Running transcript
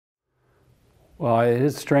Well, it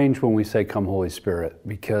is strange when we say, "Come, Holy Spirit,"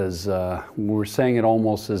 because we're saying it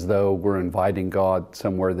almost as though we're inviting God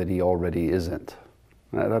somewhere that He already isn't.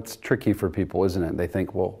 That's tricky for people, isn't it? They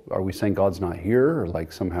think, well, are we saying God's not here? Or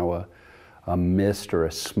like somehow a mist or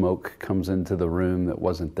a smoke comes into the room that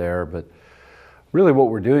wasn't there. But really what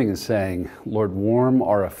we're doing is saying, Lord, warm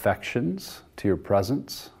our affections to your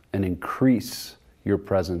presence and increase your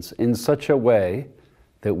presence in such a way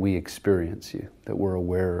that we experience you, that we're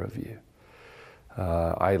aware of you.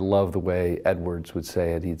 I love the way Edwards would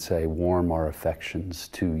say it. He'd say, warm our affections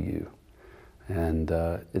to you. And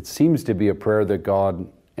it seems to be a prayer that God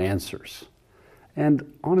answers. And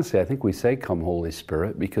honestly, I think we say, come Holy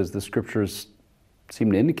Spirit, because the scriptures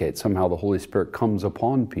seem to indicate somehow the Holy Spirit comes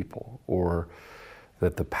upon people, or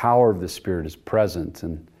that the power of the Spirit is present.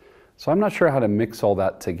 And so I'm not sure how to mix all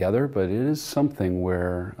that together, but it is something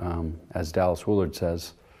where, as Dallas Willard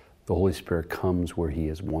says, the Holy Spirit comes where He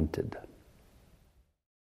is wanted.